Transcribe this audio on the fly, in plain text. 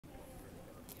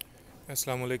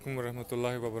Assalamu alaikum wa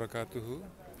rahmatullahi wa barakatuhu.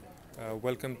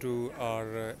 Welcome to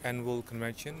our annual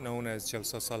convention known as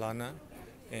Jalsa Salana,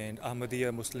 and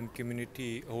Ahmadiyya Muslim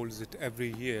community holds it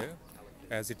every year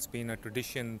as it's been a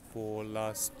tradition for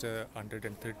last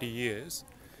 130 years.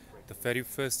 The very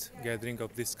first gathering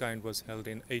of this kind was held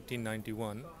in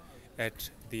 1891 at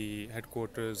the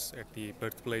headquarters at the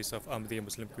birthplace of Ahmadiyya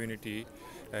Muslim community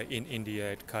in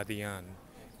India at Qadian.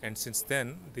 And since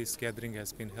then, this gathering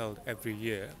has been held every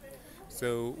year.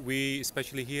 So we,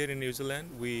 especially here in New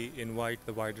Zealand, we invite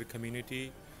the wider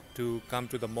community to come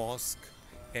to the mosque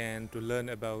and to learn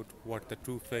about what the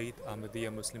true faith,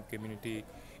 Ahmadiyya Muslim community,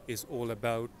 is all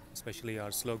about, especially our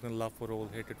slogan, love for all,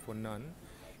 hatred for none.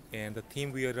 And the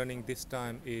theme we are running this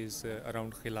time is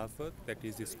around Khilafat, that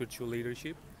is the spiritual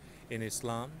leadership in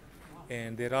Islam.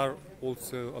 And there are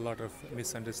also a lot of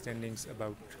misunderstandings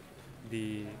about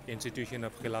the institution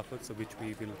of Khilafat, so which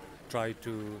we will try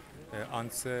to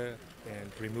answer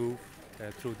and remove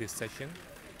through this session.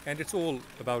 And it's all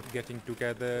about getting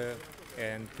together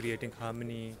and creating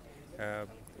harmony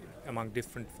among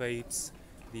different faiths,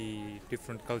 the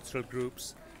different cultural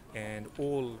groups, and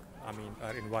all,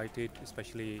 are invited,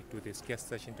 especially to this guest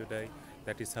session today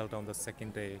that is held on the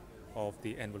second day of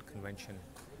the annual convention.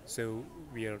 So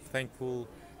we are thankful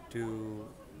to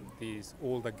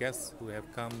all the guests who have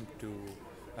come to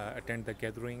attend the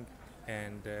gathering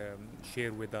and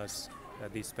share with us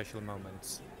these special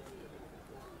moments.